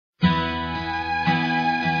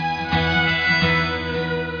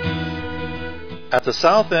At the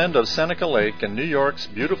south end of Seneca Lake in New York's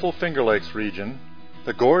beautiful Finger Lakes region,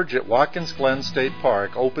 the gorge at Watkins Glen State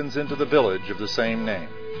Park opens into the village of the same name.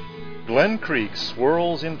 Glen Creek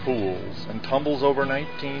swirls in pools and tumbles over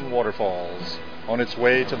 19 waterfalls on its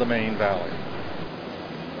way to the main valley.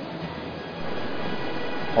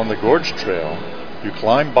 On the gorge trail, you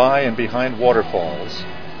climb by and behind waterfalls,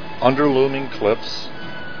 under looming cliffs,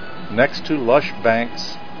 next to lush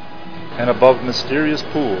banks, and above mysterious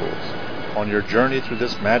pools on your journey through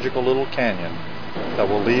this magical little canyon that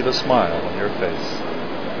will leave a smile on your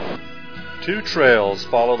face. Two trails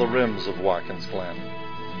follow the rims of Watkins Glen.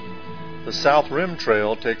 The South Rim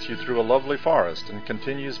Trail takes you through a lovely forest and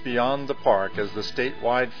continues beyond the park as the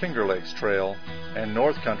statewide Finger Lakes Trail and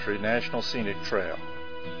North Country National Scenic Trail.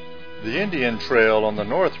 The Indian Trail on the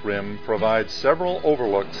North Rim provides several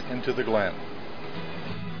overlooks into the Glen.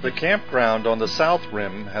 The campground on the South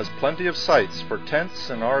Rim has plenty of sites for tents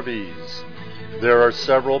and RVs. There are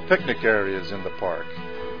several picnic areas in the park.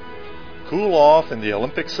 Cool off in the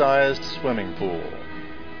Olympic-sized swimming pool.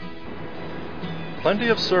 Plenty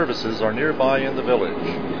of services are nearby in the village.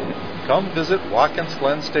 Come visit Watkins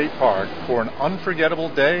Glen State Park for an unforgettable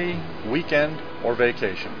day, weekend, or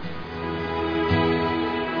vacation.